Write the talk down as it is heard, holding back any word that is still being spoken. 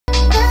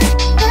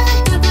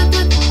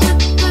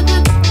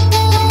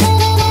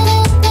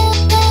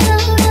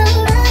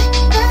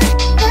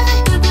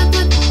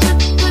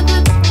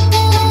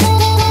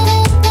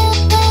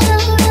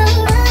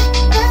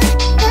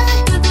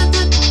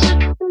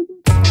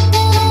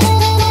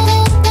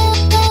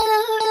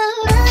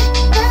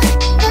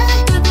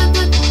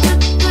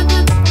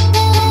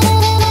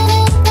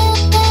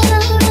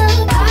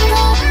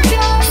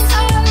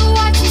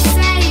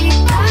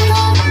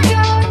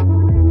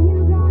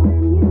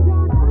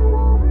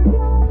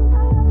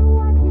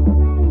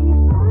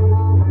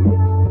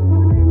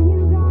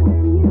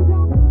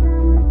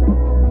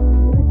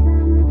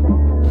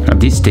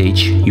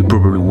stage, you're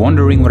probably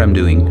wondering what I'm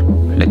doing.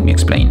 Let me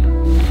explain.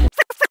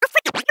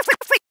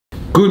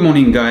 Good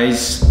morning,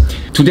 guys.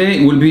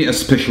 Today will be a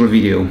special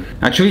video.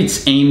 Actually,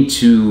 it's aimed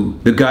to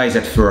the guys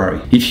at Ferrari.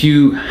 If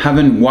you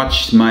haven't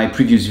watched my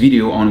previous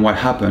video on what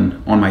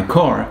happened on my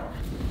car,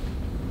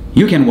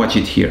 you can watch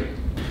it here.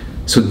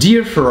 So,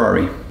 dear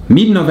Ferrari,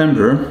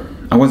 mid-November,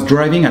 I was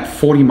driving at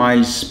 40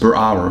 miles per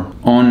hour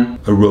on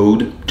a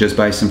road just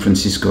by San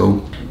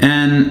Francisco,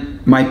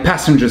 and my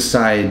passenger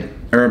side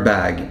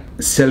airbag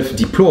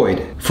self-deployed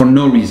for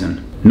no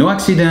reason. No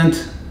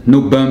accident,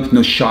 no bump,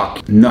 no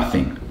shock,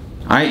 nothing.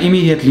 I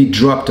immediately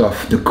dropped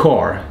off the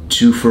car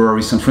to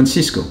Ferrari San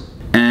Francisco,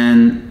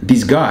 and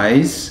these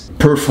guys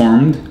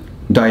performed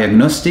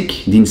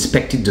diagnostic. They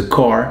inspected the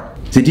car.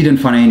 They didn't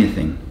find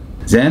anything.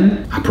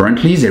 Then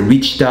apparently they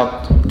reached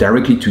out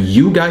directly to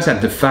you guys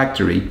at the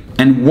factory,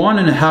 and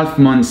 1.5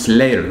 months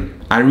later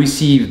I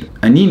received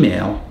an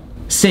email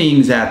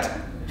saying that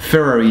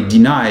Ferrari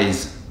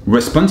denies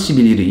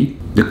responsibility.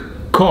 The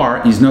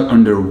car is not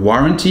under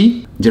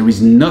warranty. There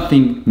is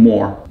nothing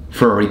more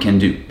Ferrari can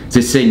do.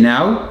 They say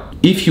now,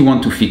 if you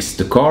want to fix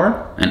the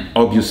car, and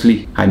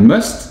obviously I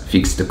must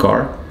fix the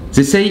car,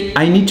 they say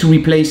I need to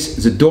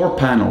replace the door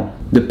panel,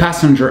 the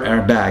passenger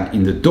airbag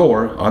in the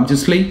door,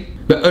 obviously,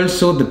 but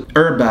also the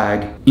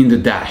airbag in the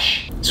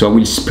dash. So I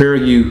will spare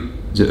you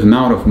the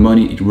amount of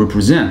money it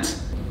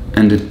represents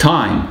and the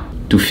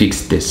time to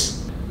fix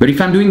this. But if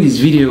I'm doing this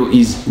video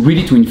is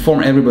really to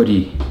inform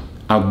everybody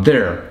out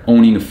there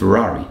owning a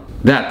Ferrari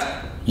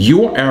that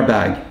your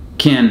airbag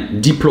can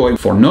deploy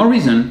for no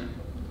reason,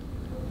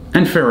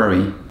 and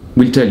Ferrari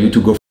will tell you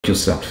to go f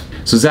yourself.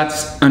 So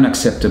that's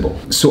unacceptable.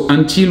 So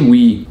until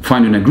we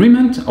find an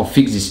agreement or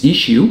fix this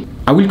issue,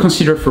 I will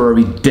consider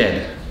Ferrari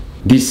dead.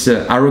 This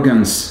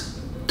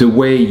arrogance, the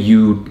way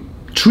you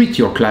treat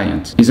your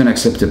client, is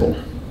unacceptable.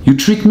 You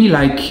treat me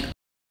like...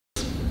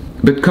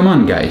 But come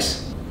on,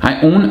 guys.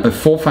 I own a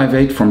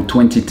 458 from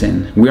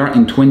 2010. We are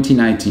in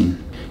 2019.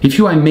 If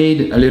you had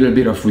made a little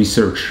bit of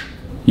research,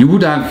 you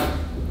would have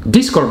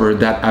discovered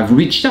that I've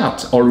reached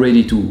out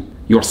already to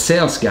your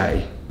sales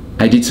guy.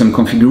 I did some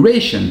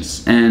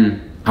configurations and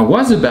I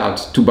was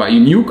about to buy a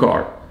new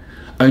car.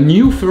 A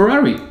new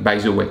Ferrari, by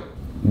the way.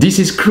 This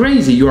is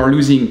crazy. You are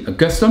losing a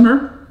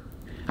customer.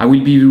 I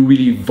will be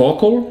really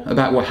vocal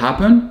about what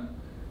happened.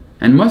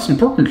 And most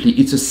importantly,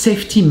 it's a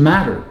safety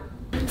matter.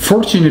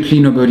 Fortunately,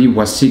 nobody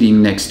was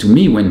sitting next to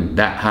me when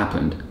that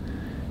happened.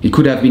 It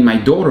could have been my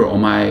daughter or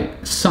my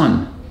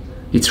son.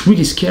 It's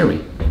really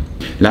scary.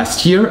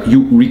 Last year,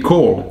 you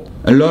recall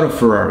a lot of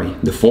Ferrari,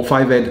 the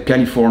 458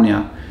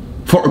 California,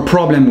 for a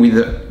problem with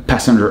the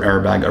passenger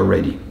airbag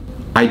already.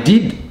 I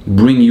did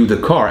bring you the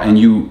car and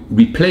you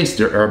replaced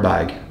the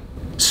airbag.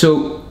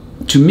 So,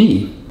 to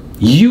me,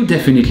 you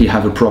definitely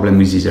have a problem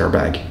with this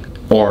airbag,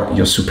 or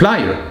your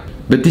supplier,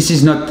 but this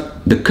is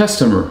not the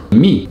customer,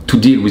 me, to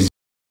deal with.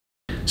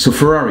 So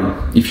Ferrari,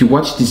 if you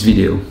watch this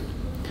video,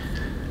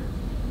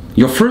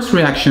 your first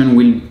reaction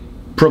will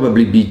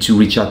probably be to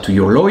reach out to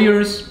your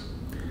lawyers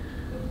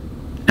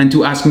and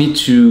to ask me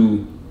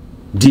to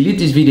delete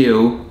this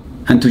video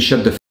and to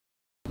shut the f***.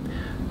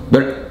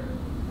 But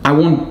I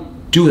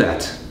won't do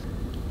that.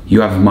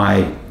 You have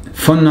my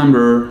phone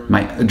number,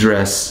 my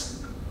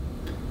address.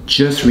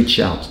 Just reach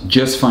out,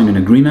 just find an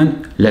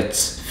agreement,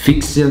 let's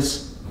fix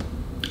this,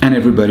 and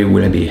everybody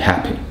will be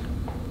happy.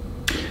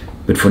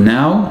 But for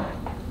now,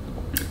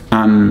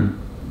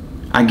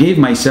 I gave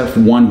myself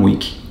 1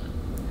 week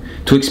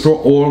to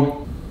explore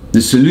all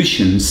the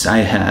solutions I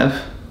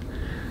have.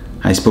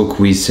 I spoke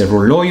with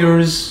several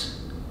lawyers,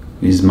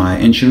 with my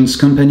insurance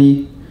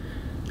company.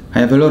 I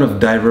have a lot of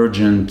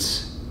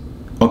divergent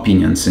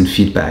opinions and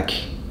feedback,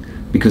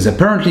 because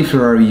apparently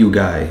Ferrari, you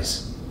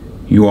guys,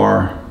 you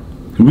are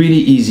really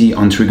easy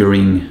on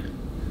triggering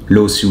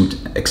lawsuit,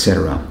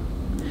 etc.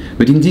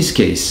 But in this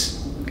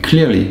case,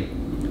 clearly,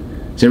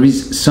 there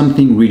is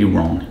something really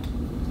wrong.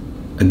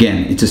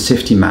 Again, it's a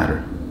safety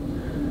matter.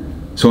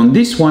 So on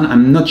this one,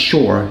 I'm not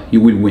sure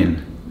you will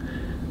win.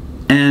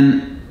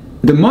 And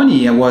the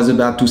money I was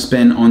about to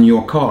spend on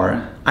your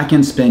car, I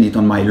can spend it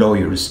on my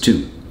lawyers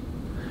too.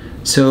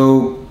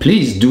 So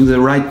please do the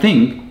right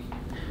thing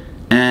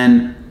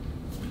and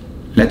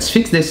let's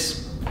fix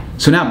this.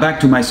 So now back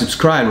to my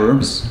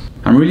subscribers.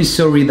 I'm really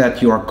sorry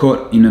that you are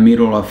caught in the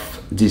middle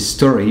of this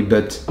story,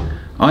 but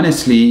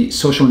honestly,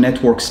 social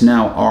networks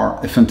now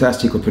are a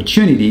fantastic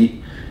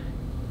opportunity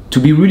to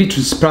be really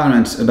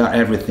transparent about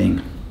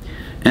everything.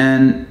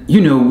 And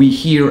you know, we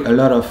hear a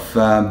lot of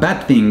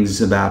bad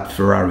things about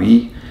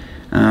Ferrari.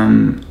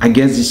 I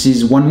guess this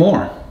is one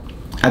more.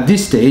 At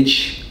this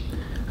stage,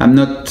 I'm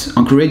not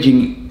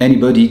encouraging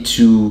anybody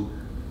to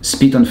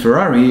spit on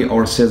Ferrari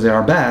or say they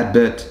are bad,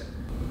 but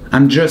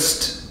I'm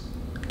just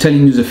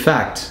telling you the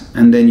fact,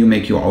 and then you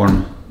make your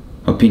own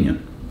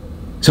opinion.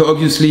 So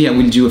obviously I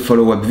will do a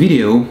follow-up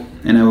video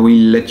and I will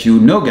let you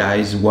know,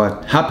 guys,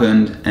 what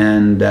happened,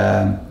 and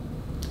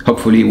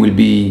hopefully it will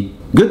be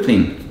a good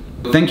thing.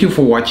 Thank you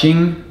for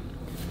watching.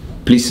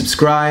 Please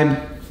subscribe,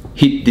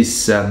 hit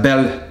this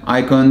bell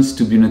icons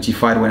to be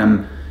notified when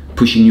I'm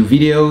pushing new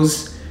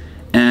videos,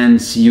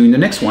 and see you in the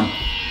next one.